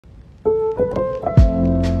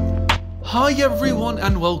Hi everyone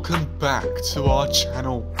and welcome back to our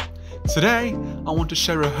channel. Today I want to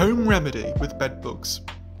share a home remedy with bed bugs,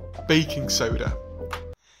 baking soda.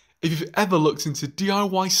 If you've ever looked into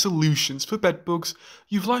DIY solutions for bed bugs,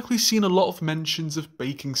 you've likely seen a lot of mentions of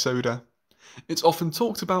baking soda. It's often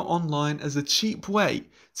talked about online as a cheap way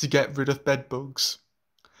to get rid of bed bugs.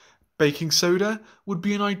 Baking soda would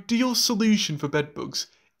be an ideal solution for bed bugs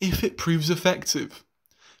if it proves effective,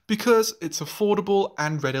 because it's affordable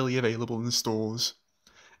and readily available in stores.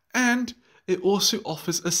 And it also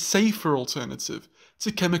offers a safer alternative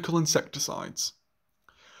to chemical insecticides.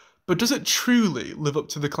 But does it truly live up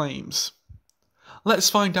to the claims? Let's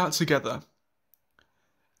find out together.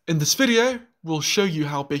 In this video, we'll show you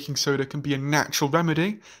how baking soda can be a natural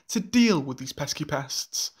remedy to deal with these pesky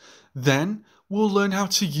pests. Then, we'll learn how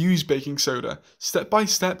to use baking soda step by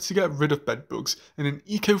step to get rid of bed bugs in an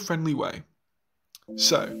eco-friendly way.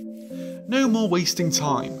 So, no more wasting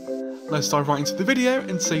time. Let's dive right into the video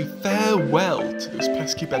and say farewell to those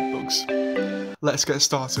pesky bed bugs. Let's get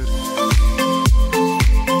started.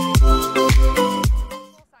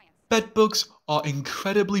 Bed bugs are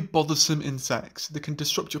incredibly bothersome insects that can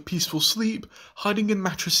disrupt your peaceful sleep, hiding in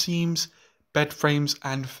mattress seams, bed frames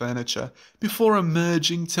and furniture, before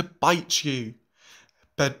emerging to bite you.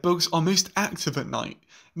 Bed bugs are most active at night,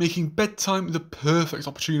 making bedtime the perfect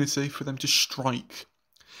opportunity for them to strike.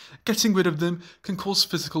 Getting rid of them can cause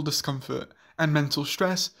physical discomfort and mental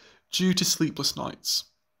stress due to sleepless nights.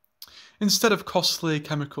 Instead of costly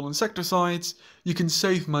chemical insecticides, you can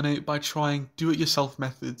save money by trying do-it-yourself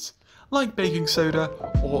methods like baking soda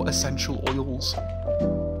or essential oils.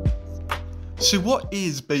 So what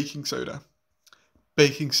is baking soda?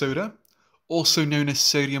 Baking soda, also known as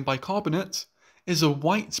sodium bicarbonate, is a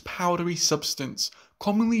white powdery substance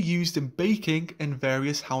commonly used in baking and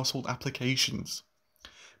various household applications.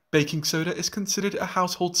 Baking soda is considered a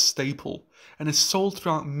household staple and is sold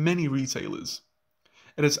throughout many retailers.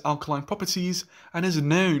 It has alkaline properties and is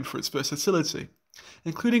known for its versatility,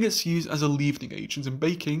 including its use as a leavening agent in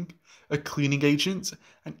baking, a cleaning agent,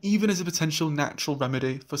 and even as a potential natural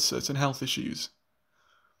remedy for certain health issues.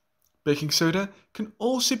 Baking soda can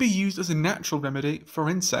also be used as a natural remedy for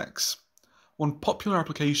insects. One popular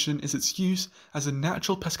application is its use as a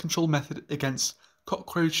natural pest control method against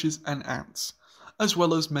cockroaches and ants, as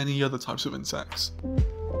well as many other types of insects.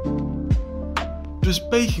 Does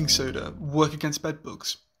baking soda work against bed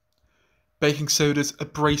bugs? Baking soda's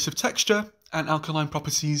abrasive texture and alkaline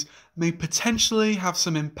properties may potentially have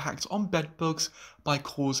some impact on bed bugs by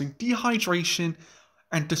causing dehydration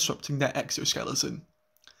and disrupting their exoskeleton.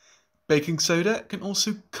 Baking soda can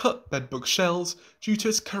also cut bed bug shells due to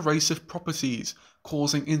its corrosive properties,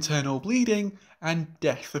 causing internal bleeding and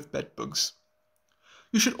death of bed bugs.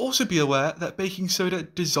 You should also be aware that baking soda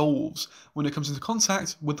dissolves when it comes into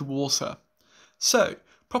contact with water, so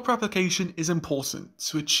proper application is important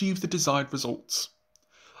to achieve the desired results.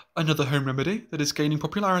 Another home remedy that is gaining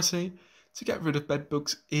popularity to get rid of bed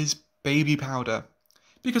bugs is baby powder,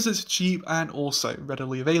 because it's cheap and also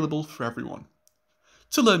readily available for everyone.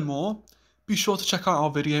 To learn more, be sure to check out our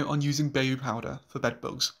video on using baby powder for bed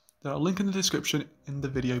bugs that I'll link in the description in the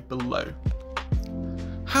video below.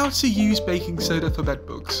 How to use baking soda for bed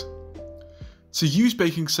bugs. To use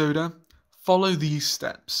baking soda, follow these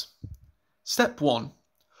steps. Step 1.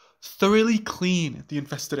 Thoroughly clean the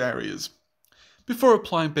infested areas. Before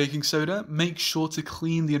applying baking soda, make sure to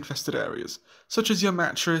clean the infested areas, such as your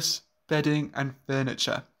mattress, bedding and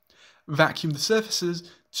furniture. Vacuum the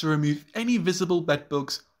surfaces to remove any visible bed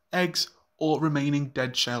bugs, eggs or remaining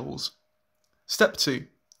dead shells. Step 2.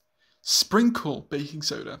 Sprinkle baking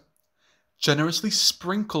soda. Generously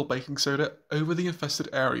sprinkle baking soda over the infested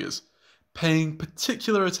areas, paying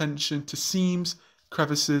particular attention to seams,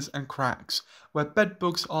 crevices and cracks where bed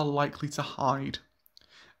bugs are likely to hide.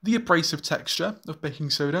 The abrasive texture of baking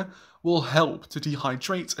soda will help to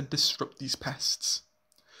dehydrate and disrupt these pests.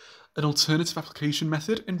 An alternative application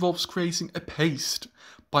method involves creating a paste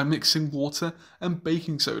by mixing water and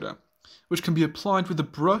baking soda, which can be applied with a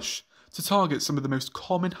brush to target some of the most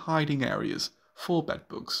common hiding areas for bed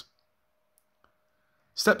bugs.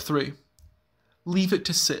 Step 3. Leave it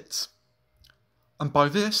to sit. And by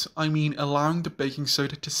this, I mean allowing the baking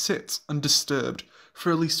soda to sit undisturbed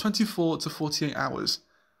for at least 24 to 48 hours.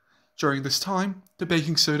 During this time, the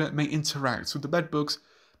baking soda may interact with the bed bugs,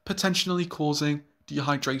 potentially causing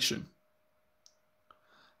dehydration.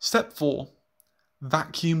 Step 4.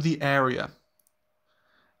 Vacuum the area.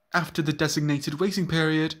 After the designated waiting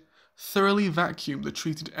period, thoroughly vacuum the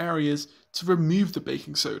treated areas to remove the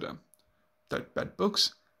baking soda, dead bed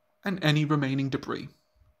bugs, and any remaining debris.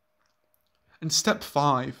 And step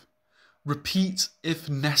 5. Repeat if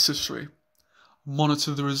necessary.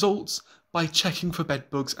 Monitor the results by checking for bed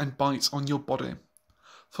bugs and bites on your body.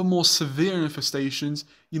 For more severe infestations,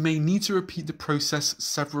 you may need to repeat the process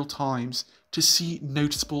several times to see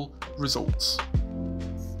noticeable results.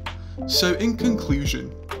 So in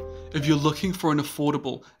conclusion, if you're looking for an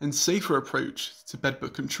affordable and safer approach to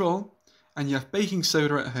bedbug control, and you have baking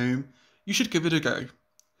soda at home, you should give it a go.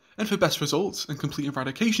 And for best results and complete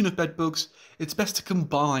eradication of bedbugs, it's best to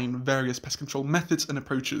combine various pest control methods and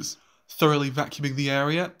approaches, thoroughly vacuuming the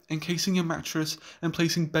area, encasing your mattress, and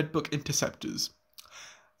placing bedbug interceptors,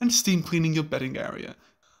 and steam cleaning your bedding area.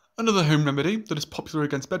 Another home remedy that is popular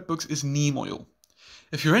against bedbugs is neem oil.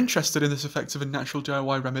 If you're interested in this effective and natural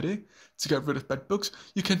DIY remedy to get rid of bedbugs,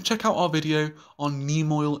 you can check out our video on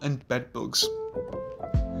neem oil and bedbugs.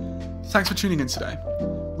 Thanks for tuning in today.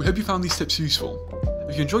 We hope you found these tips useful.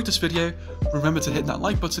 If you enjoyed this video, remember to hit that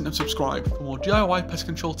like button and subscribe for more DIY pest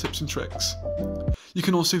control tips and tricks. You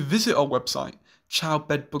can also visit our website,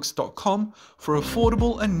 CiaoBedBugs.com, for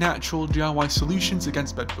affordable and natural DIY solutions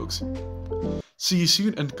against bedbugs. See you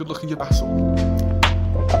soon and good luck in your battle.